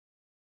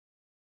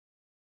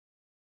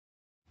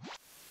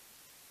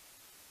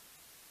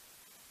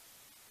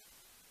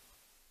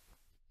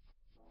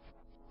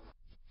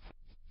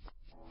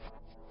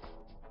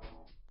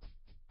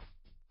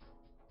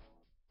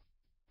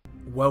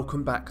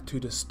Welcome back to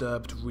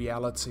Disturbed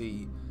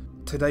Reality.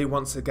 Today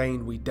once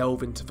again we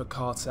delve into the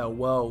Cartel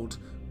world,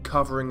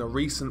 covering a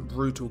recent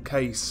brutal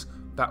case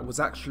that was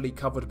actually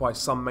covered by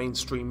some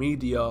mainstream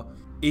media,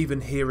 even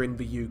here in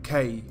the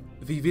UK.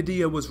 The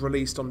video was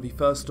released on the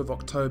 1st of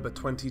October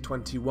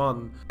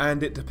 2021,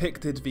 and it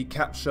depicted the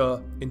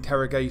capture,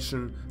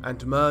 interrogation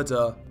and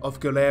murder of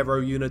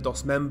Guerreros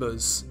Unidos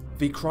members.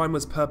 The crime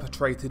was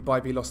perpetrated by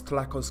the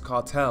Tlacos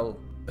cartel,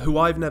 who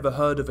I've never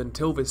heard of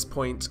until this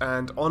point,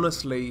 and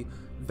honestly,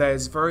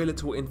 there's very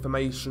little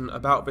information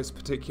about this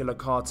particular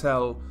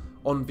cartel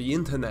on the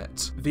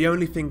internet. The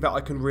only thing that I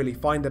can really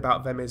find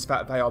about them is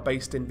that they are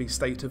based in the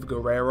state of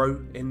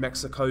Guerrero in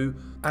Mexico,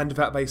 and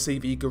that they see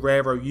the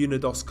Guerreros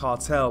Unidos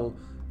cartel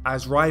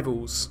as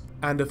rivals.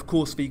 And of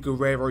course the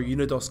Guerreros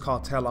Unidos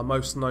cartel are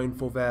most known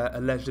for their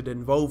alleged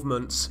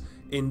involvement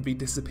in the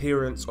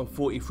disappearance of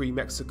 43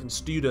 Mexican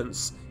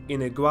students in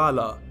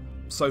Iguala.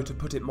 So to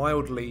put it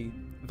mildly,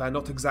 they're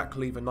not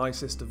exactly the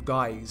nicest of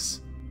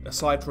guys.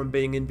 Aside from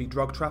being in the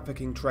drug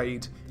trafficking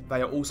trade,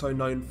 they are also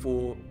known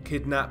for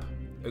kidnap,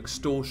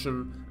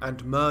 extortion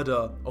and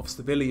murder of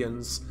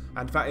civilians,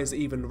 and that is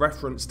even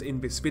referenced in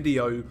this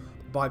video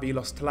by the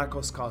Los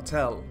Tlacos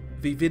cartel.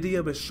 The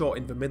video is shot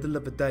in the middle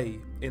of the day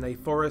in a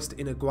forest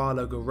in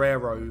Iguala,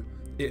 Guerrero.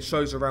 It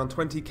shows around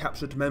 20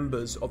 captured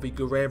members of the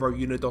Guerreros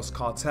Unidos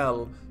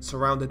cartel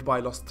surrounded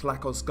by Los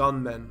Tlacos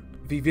gunmen.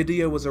 The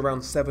video was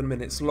around 7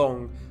 minutes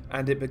long,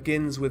 and it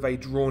begins with a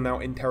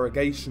drawn-out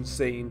interrogation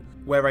scene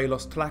where a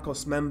Los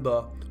Tlacos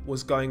member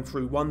was going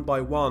through one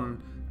by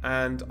one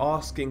and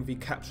asking the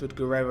captured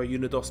Guerreros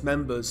Unidos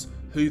members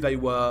who they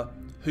were,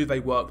 who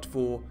they worked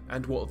for,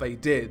 and what they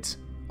did.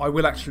 I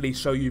will actually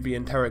show you the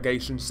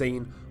interrogation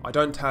scene. I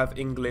don't have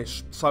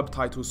English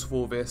subtitles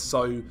for this,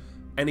 so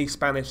any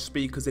Spanish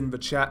speakers in the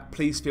chat,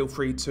 please feel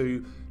free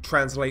to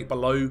translate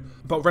below,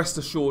 but rest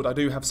assured I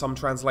do have some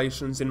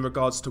translations in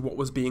regards to what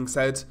was being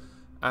said,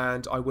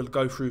 and I will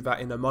go through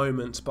that in a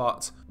moment,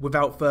 but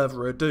without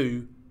further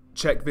ado,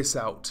 check this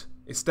out.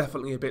 It's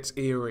definitely a bit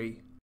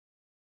eerie.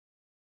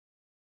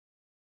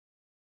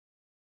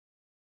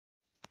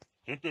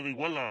 Gente de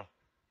Iguala,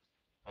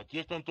 aquí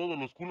están todos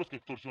los culos que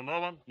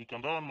extorsionaban y que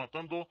andaban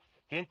matando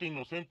gente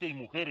inocente y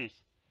mujeres.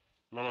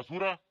 La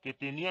basura que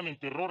tenían en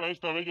terror a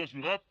esta bella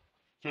ciudad,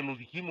 se los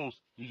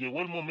dijimos, y llegó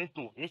el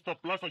momento. Esta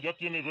plaza ya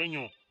tiene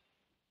dueño.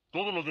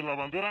 Todos los de la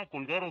bandera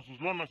colgaron sus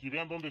lonas y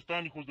vean dónde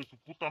están, hijos de su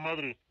puta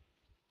madre.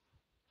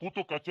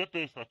 Puto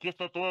cachetes, aquí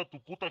está toda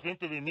tu puta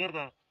gente de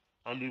mierda.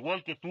 Al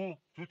igual que tú,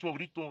 Chucho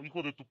Brito,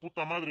 hijo de tu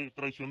puta madre,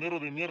 traicionero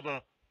de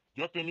mierda.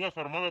 Ya tenías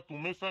armada tu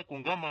mesa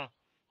con gama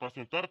para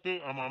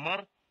sentarte a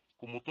mamar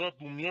como toda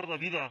tu mierda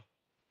vida.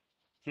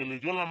 Se les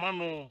dio la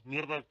mano,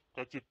 mierda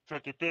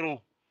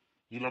chaquetero,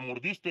 y la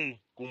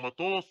mordiste, como a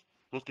todos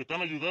los que te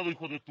han ayudado,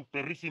 hijo de tu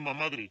perrísima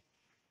madre.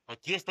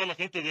 Aquí está la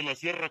gente de la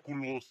sierra,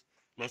 culos.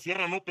 La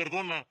sierra no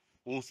perdona,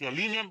 o se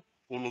alinean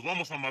o los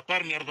vamos a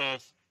matar,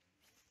 mierdas.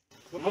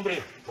 ¿Tu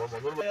nombre? Juan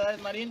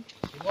Manuel Marín,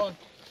 Simón.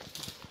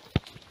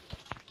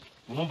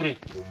 ¿Tu nombre?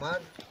 Omar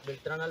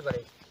Beltrán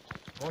Álvarez,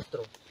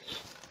 monstruo.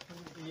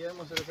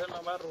 Guillermo Cerecer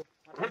Navarro.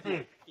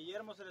 Fuerte.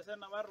 Guillermo Cerecer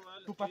Navarro.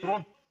 Tu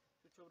patrón.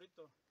 Chucho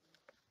Brito.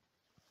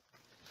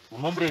 ¿Tu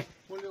nombre?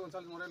 Julio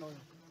González Moreno.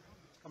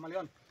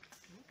 Camaleón.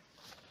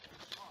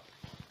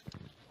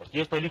 Aquí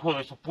está el hijo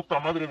de su puta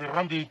madre de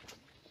Randy.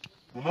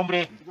 ¿Tu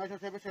nombre? Ignacio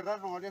C. B.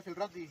 Serrano, alias el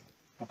Randy.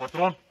 ¿Tu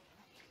patrón?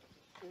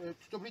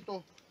 Chucho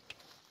Brito.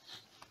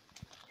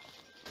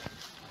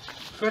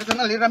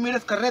 Personal y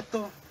Ramírez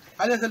Carreto,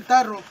 alias el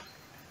Tarro.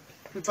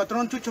 Mi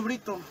patrón Chucho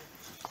Brito.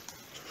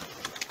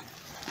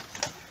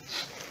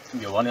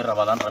 Giovanni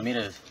Rabadán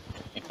Ramírez,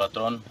 mi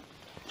patrón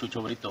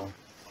Chucho Brito.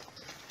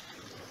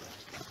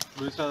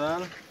 Luis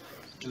Adán,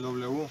 el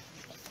W.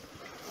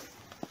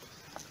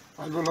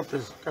 Aldo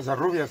López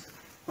Casarrubias,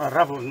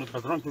 Garrafos, mi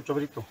patrón Chucho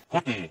Brito.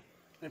 Jote.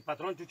 Mi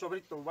patrón Chucho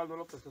Brito, Ubaldo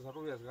López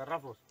Casarrubias,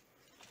 Garrafos.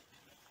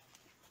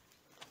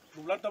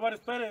 Dublán Tavares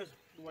Pérez,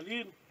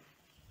 Duvalín.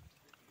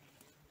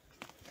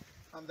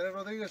 Andrés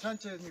Rodríguez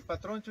Sánchez, mi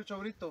patrón Chucho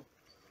Brito.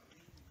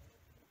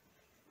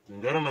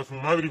 Chingaron a su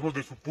madre, hijos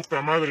de su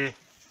puta madre.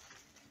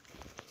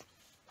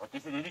 ¿A qué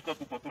se dedica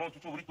tu patrón,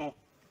 Chucho Brito?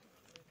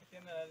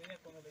 Tiene la línea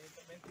con el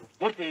ayuntamiento.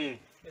 Fuerte.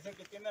 Es el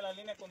que tiene la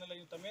línea con el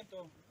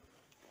ayuntamiento.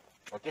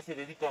 ¿A qué se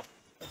dedica?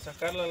 A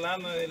sacar la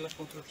lana de las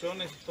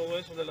construcciones y todo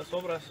eso de las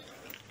obras.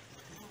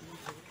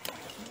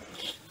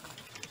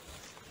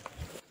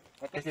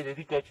 ¿A qué se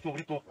dedica, Chucho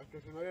Brito? A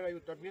presionar el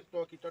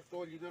ayuntamiento, a quitar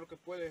todo el dinero que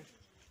puede.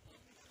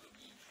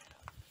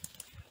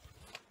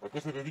 ¿A qué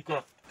se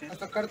dedica? A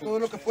sacar todo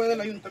lo que puede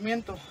del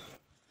ayuntamiento.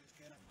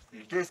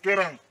 ¿Y ustedes qué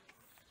eran?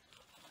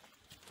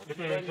 ¿A qué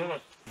te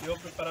dedicabas? Yo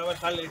preparaba el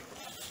jale.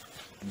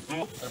 ¿Y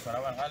tú?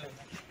 Preparaba el jale.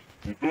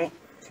 ¿Y tú?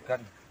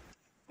 Sicario.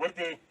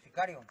 Fuerte.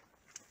 Sicario.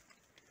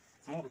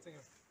 ¿Tú?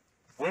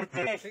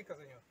 Fuerte. Sica,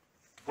 señor.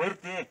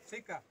 Fuerte.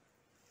 Sica.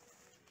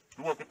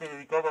 ¿Tú a qué te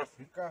dedicabas?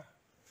 Sica.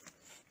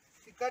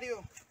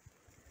 Sicario.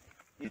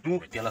 ¿Y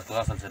tú? Metía las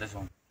cosas al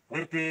cerezo.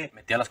 Fuerte.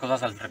 Metía las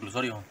cosas al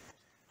reclusorio.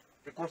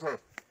 ¿Qué cosas?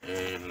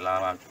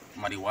 La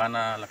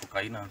marihuana, la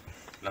cocaína,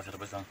 la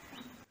cerveza.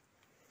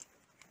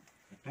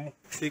 tú?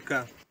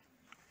 Chica.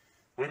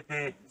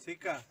 Fuerte.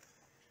 Chica.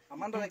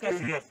 Amando de ¿Qué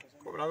hacías?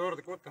 Cobrador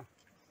de cuota.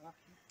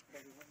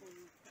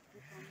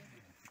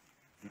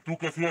 ¿Y tú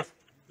qué hacías?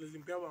 Les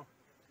limpiaba.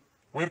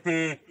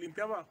 Fuerte.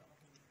 Limpiaba.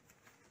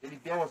 ¿Qué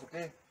limpiabas o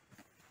qué?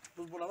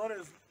 Los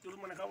voladores, yo los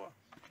manejaba.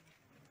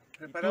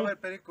 Reparaba el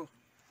perico.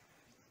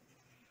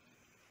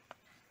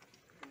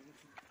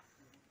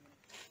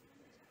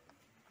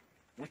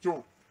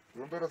 Mucho. ¿De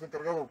dónde eras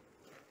encargado?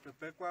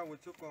 Tepecua,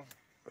 Huichuco.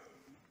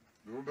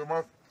 ¿De dónde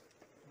más?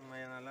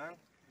 Mayanalán.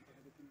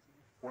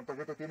 ¿Cuánta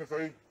gente tienes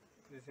ahí?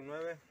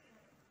 19.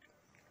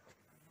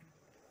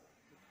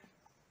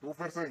 Tú,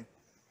 Ferse.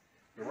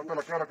 Levanta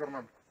la cara,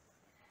 carnal.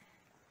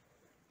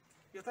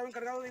 Yo estaba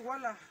encargado de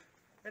Iguala.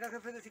 Era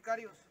jefe de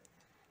sicarios.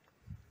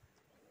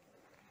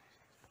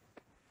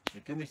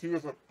 ¿En qué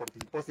homicidios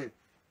participaste?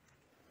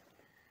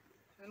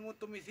 En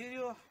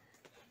multomicidio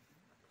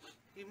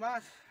y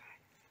más.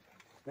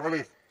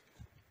 ¿Cuáles?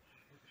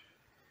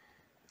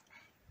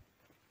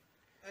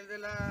 El de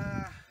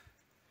la...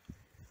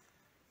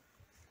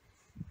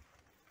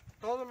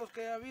 Todos los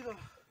que ha habido.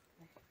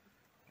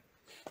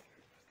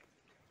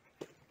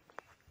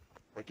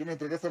 ¿A quién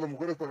entregaste a las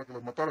mujeres para que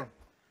las mataran?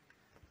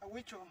 A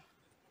Huicho.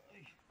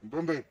 ¿En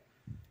dónde?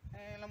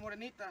 En la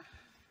Morenita.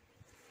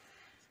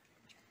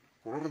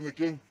 ¿Por orden de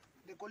quién?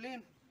 De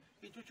Colín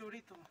y Chucho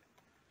Brito.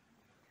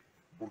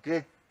 ¿Por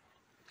qué?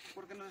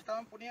 Porque nos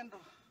estaban poniendo.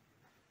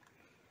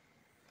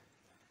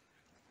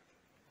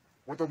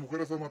 ¿Cuántas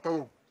mujeres has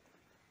matado?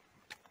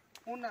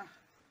 Una.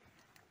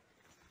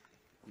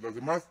 ¿Y las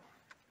demás?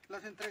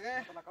 Las entregué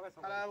a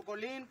la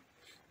Colín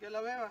y a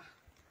la Beba.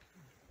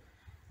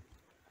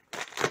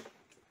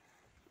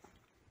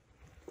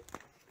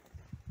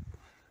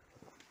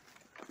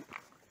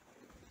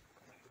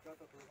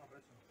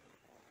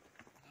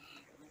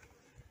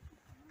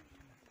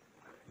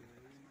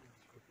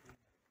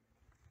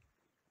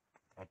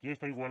 Aquí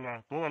está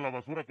Iguala. Toda la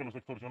basura que los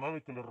extorsionaba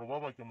y que les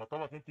robaba y que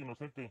mataba gente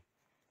inocente.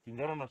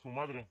 Chingaron a su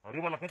madre.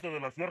 Arriba la gente de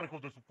la sierra,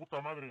 hijos de su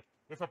puta madre.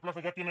 Esa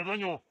plaza ya tiene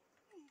dueño.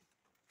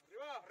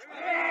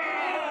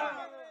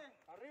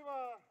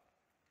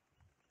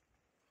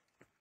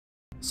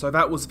 So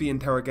that was the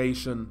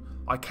interrogation.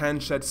 I can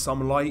shed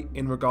some light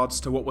in regards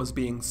to what was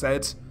being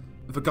said.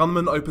 The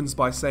gunman opens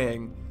by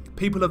saying,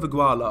 "People of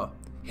Iguala,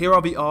 here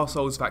are the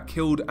arseholes that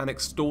killed and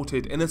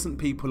extorted innocent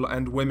people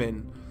and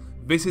women.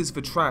 This is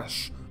the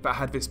trash that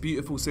had this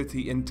beautiful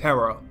city in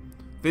terror.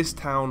 This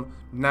town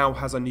now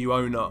has a new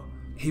owner."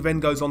 He then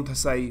goes on to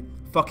say,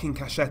 "Fucking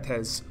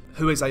Cachetes,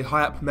 who is a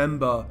high-up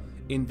member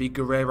in the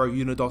Guerrero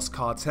Unidos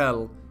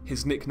cartel.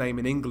 His nickname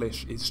in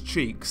English is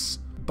Cheeks."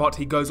 But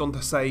he goes on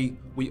to say,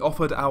 "We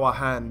offered our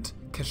hand,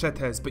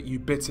 Cachetes, but you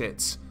bit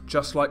it.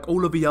 Just like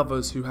all of the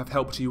others who have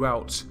helped you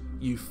out,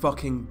 you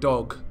fucking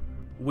dog.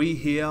 We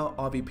here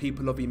are the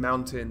people of the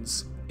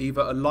mountains.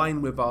 Either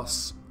align with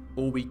us,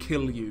 or we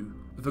kill you."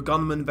 The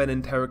gunman then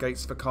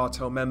interrogates the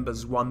cartel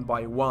members one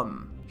by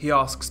one. He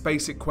asks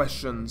basic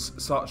questions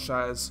such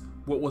as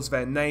what was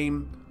their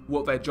name,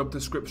 what their job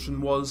description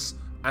was,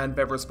 and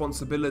their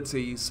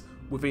responsibilities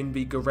within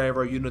the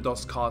Guerrero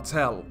Unidos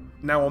cartel.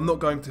 Now, I'm not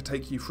going to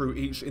take you through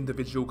each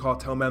individual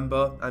cartel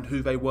member and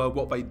who they were,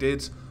 what they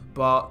did,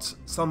 but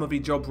some of the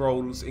job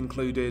roles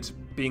included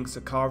being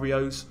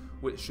sicarios,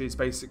 which is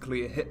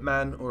basically a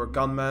hitman or a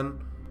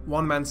gunman.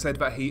 One man said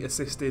that he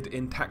assisted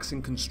in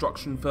taxing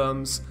construction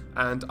firms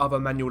and other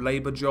manual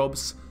labour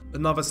jobs.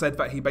 Another said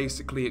that he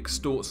basically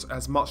extorts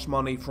as much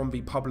money from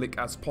the public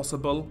as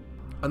possible.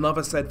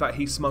 Another said that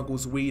he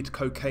smuggles weed,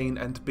 cocaine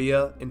and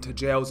beer into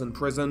jails and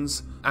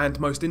prisons. And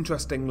most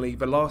interestingly,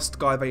 the last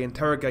guy they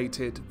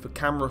interrogated, the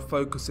camera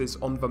focuses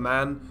on the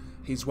man.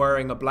 He's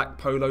wearing a black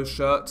polo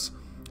shirt,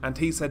 and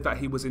he said that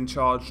he was in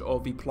charge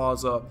of the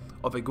plaza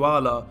of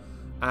Iguala,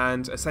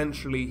 and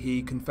essentially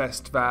he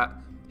confessed that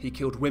he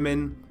killed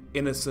women,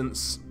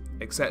 innocents,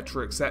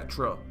 etc,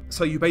 etc.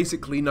 So you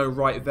basically know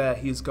right there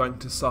he's going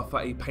to suffer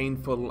a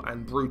painful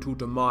and brutal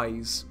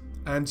demise.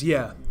 And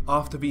yeah,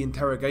 after the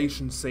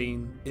interrogation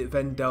scene, it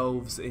then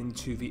delves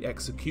into the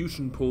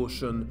execution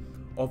portion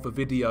of the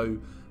video,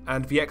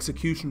 and the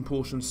execution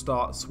portion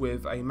starts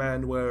with a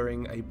man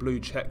wearing a blue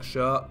check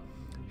shirt.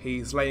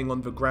 He's laying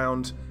on the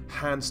ground,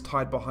 hands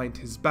tied behind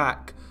his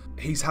back.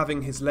 He's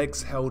having his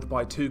legs held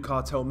by two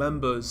cartel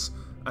members,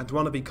 and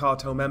one of the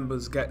cartel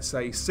members gets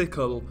a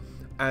sickle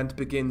and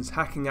begins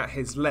hacking at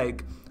his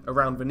leg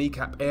around the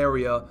kneecap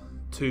area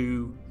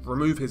to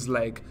remove his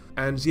leg.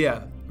 And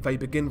yeah, they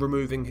begin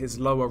removing his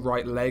lower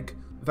right leg.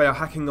 They are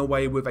hacking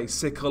away with a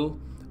sickle,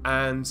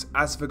 and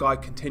as the guy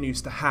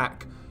continues to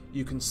hack,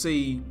 you can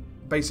see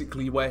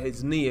basically where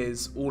his knee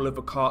is, all of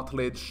the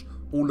cartilage,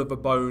 all of the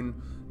bone,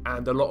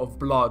 and a lot of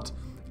blood.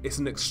 It's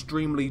an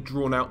extremely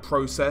drawn out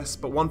process,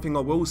 but one thing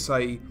I will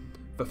say,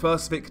 the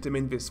first victim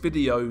in this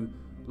video,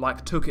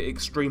 took it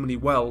extremely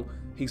well.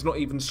 He's not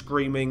even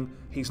screaming,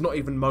 he's not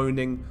even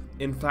moaning.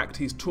 In fact,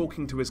 he's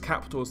talking to his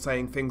captors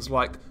saying things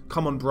like,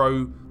 "Come on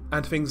bro,"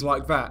 and things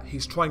like that.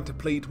 He's trying to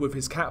plead with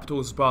his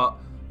captors, but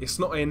it's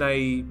not in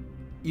a,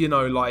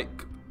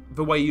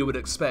 the way you would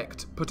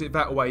expect. Put it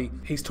that way,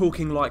 he's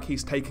talking like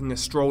he's taking a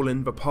stroll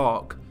in the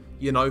park.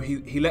 You know,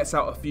 he lets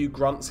out a few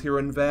grunts here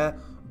and there,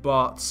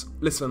 but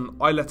listen,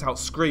 I let out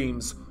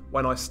screams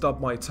when I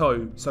stubbed my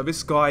toe. So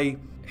this guy,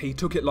 he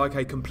took it like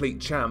a complete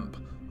champ.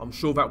 I'm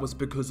sure that was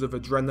because of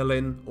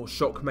adrenaline or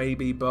shock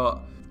maybe,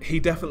 but he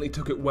definitely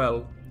took it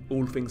well,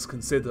 all things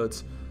considered.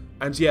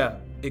 And yeah,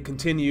 it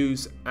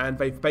continues, and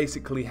they've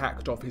basically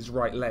hacked off his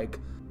right leg.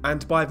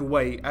 And by the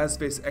way, as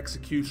this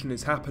execution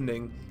is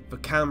happening, the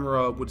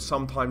camera would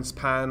sometimes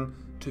pan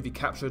to the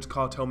captured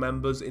cartel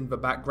members in the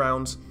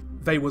background.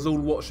 They was all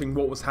watching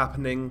what was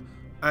happening,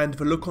 and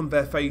the look on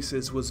their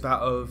faces was that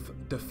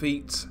of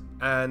defeat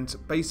and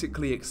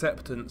basically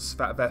acceptance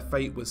that their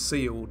fate was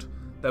sealed.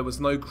 There was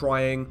no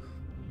crying,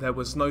 there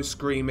was no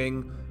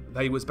screaming,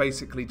 they was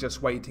basically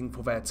just waiting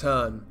for their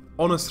turn.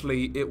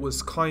 Honestly, it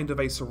was kind of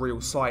a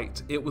surreal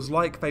sight. It was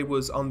like they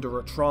was under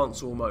a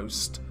trance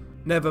almost.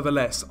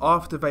 Nevertheless,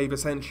 after they've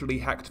essentially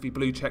hacked the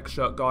blue check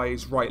shirt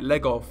guy's right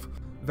leg off,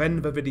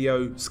 then the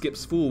video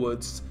skips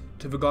forwards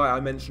to the guy I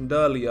mentioned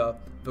earlier,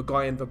 the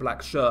guy in the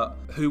black shirt,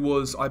 who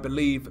was, I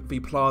believe, the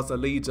plaza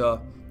leader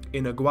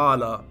in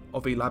Iguala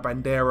of the La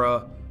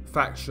Bandera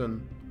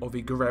faction of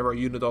the Guerrero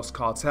Unidos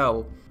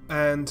cartel.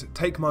 And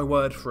take my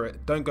word for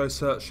it, don't go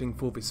searching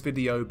for this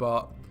video,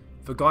 but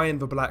the guy in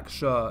the black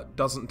shirt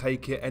doesn't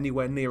take it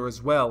anywhere near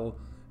as well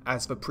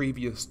as the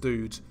previous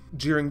dude.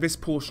 During this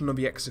portion of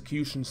the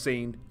execution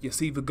scene, you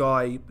see the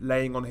guy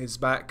laying on his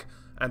back,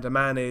 and a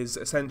man is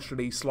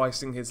essentially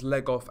slicing his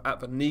leg off at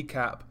the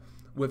kneecap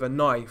with a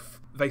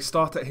knife. They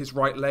start at his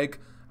right leg,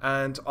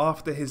 and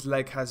after his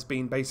leg has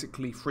been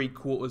basically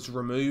 3/4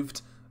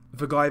 removed,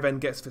 the guy then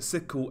gets the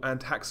sickle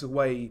and hacks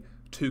away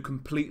to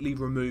completely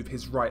remove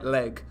his right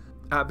leg.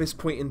 At this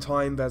point in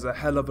time, there's a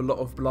hell of a lot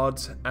of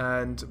blood,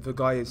 and the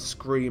guy is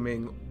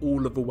screaming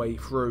all of the way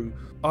through.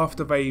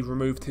 After they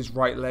removed his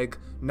right leg,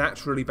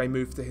 naturally they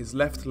moved to his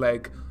left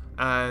leg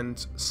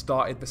and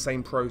started the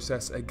same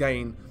process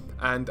again.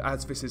 And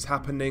as this is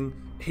happening,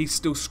 he's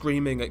still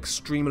screaming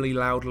extremely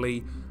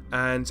loudly,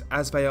 and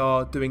as they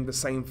are doing the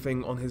same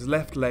thing on his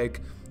left leg,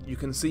 you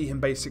can see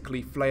him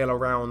basically flail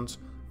around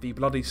the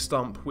bloody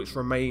stump which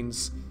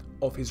remains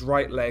of his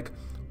right leg.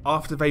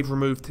 After they've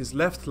removed his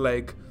left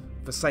leg,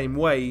 the same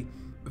way,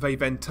 they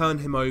then turn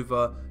him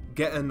over,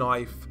 get a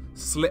knife,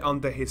 slit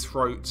under his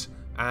throat,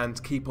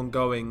 and keep on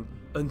going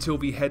until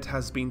the head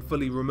has been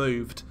fully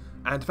removed,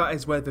 and that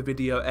is where the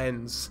video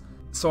ends.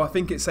 So I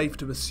think it's safe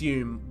to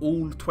assume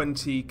all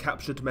 20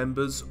 captured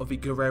members of the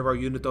Guerrero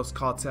Unidos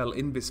cartel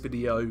in this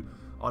video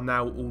are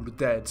now all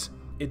dead.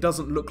 It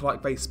doesn't look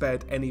like they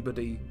spared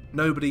anybody.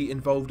 Nobody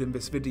involved in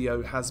this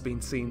video has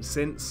been seen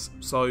since,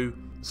 so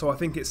I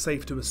think it's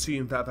safe to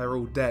assume that they're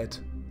all dead.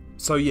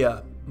 So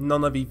yeah,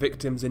 none of the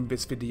victims in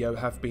this video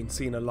have been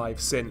seen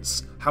alive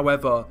since.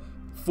 However,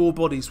 4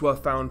 bodies were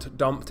found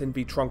dumped in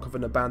the trunk of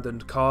an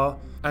abandoned car,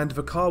 and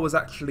the car was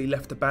actually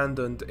left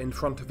abandoned in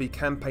front of the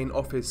campaign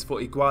office for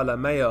Iguala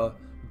Mayor,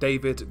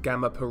 David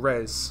Gama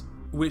Perez.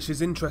 Which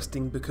is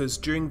interesting because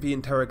during the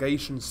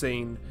interrogation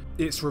scene,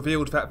 it's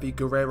revealed that the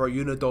Guerrero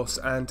Unidos,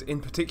 and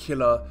in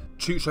particular,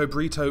 Chucho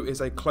Brito,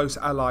 is a close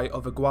ally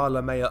of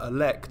Iguala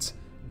Mayor-elect,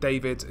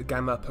 David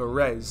Gama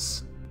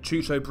Perez.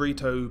 Chucho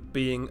Brito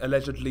being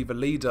allegedly the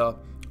leader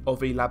of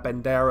the La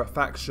Bandera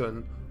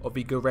faction of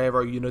the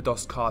Guerrero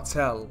Unidos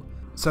cartel.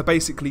 So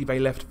basically they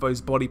left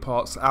those body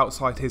parts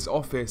outside his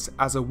office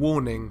as a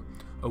warning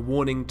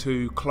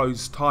to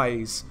close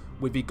ties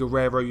with the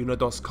Guerrero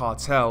Unidos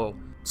cartel.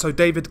 So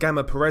David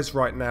Gama Perez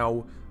right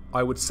now,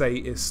 I would say,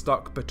 is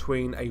stuck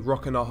between a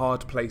rock and a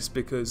hard place,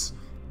 because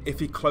if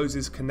he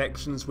closes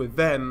connections with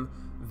them,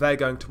 they're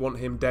going to want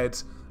him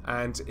dead,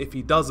 and if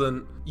he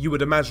doesn't, you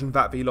would imagine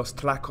that the Los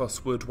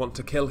Tlacos would want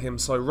to kill him.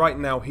 So right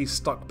now he's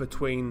stuck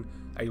between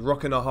a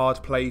rock and a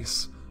hard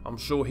place. I'm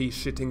sure he's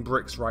shitting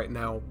bricks right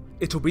now.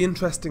 It'll be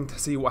interesting to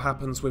see what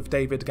happens with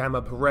David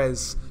Gama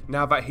Perez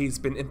now that he's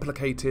been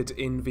implicated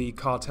in the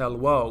cartel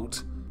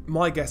world.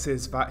 My guess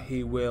is that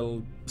he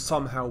will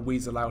somehow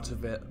weasel out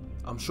of it.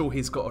 I'm sure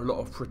he's got a lot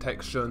of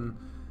protection,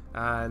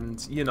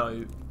 and you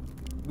know,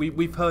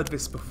 we've heard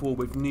this before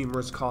with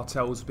numerous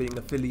cartels being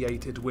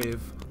affiliated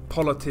with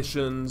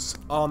politicians,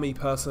 army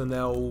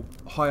personnel,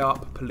 high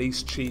up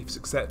police chiefs,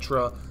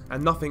 etc.,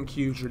 and nothing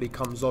usually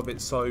comes of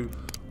it, so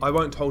I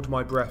won't hold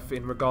my breath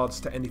in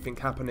regards to anything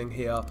happening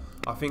here.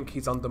 I think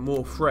he's under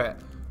more threat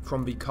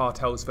from the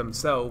cartels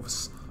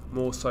themselves,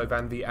 more so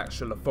than the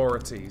actual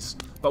authorities,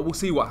 but we'll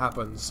see what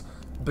happens.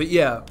 But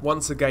yeah,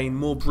 once again,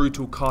 more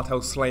brutal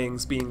cartel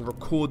slayings being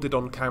recorded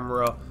on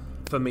camera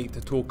for me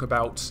to talk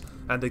about,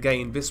 and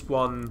again, this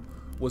one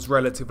was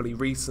relatively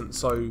recent,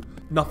 so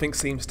nothing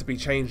seems to be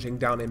changing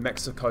down in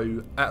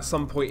Mexico. At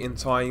some point in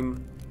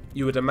time,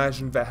 you would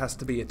imagine there has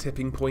to be a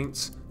tipping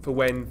point for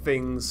when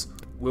things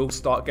will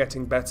start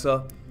getting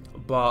better,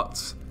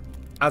 but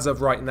as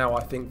of right now,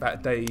 I think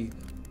that day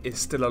is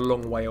still a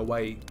long way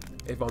away,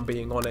 if I'm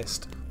being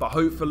honest. But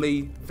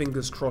hopefully,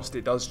 fingers crossed,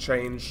 it does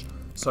change,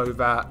 so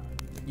that,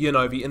 you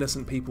know, the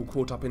innocent people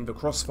caught up in the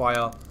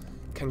crossfire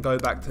can go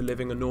back to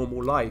living a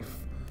normal life.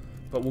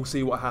 but we'll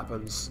see what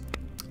happens.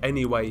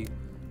 Anyway,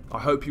 I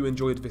hope you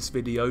enjoyed this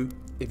video,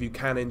 if you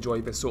can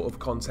enjoy this sort of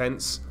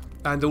content.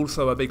 And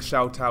also a big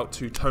shout out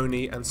to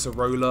Tony and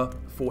Sorola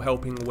for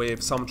helping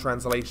with some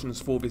translations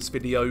for this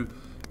video.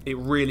 It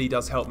really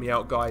does help me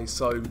out, guys,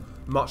 so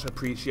much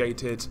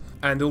appreciated.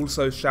 And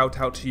also shout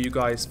out to you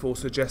guys for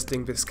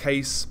suggesting this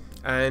case,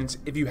 and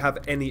if you have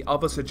any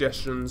other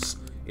suggestions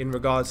in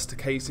regards to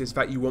cases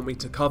that you want me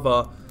to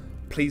cover,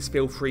 please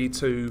feel free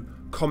to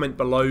comment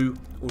below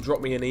or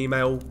drop me an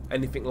email,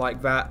 anything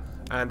like that,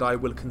 and I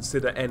will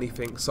consider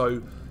anything.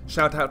 So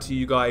shout out to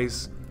you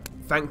guys,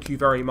 thank you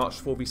very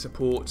much for the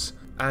support,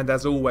 and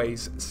as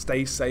always,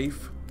 stay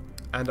safe,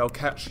 and I'll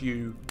catch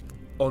you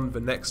on the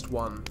next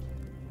one.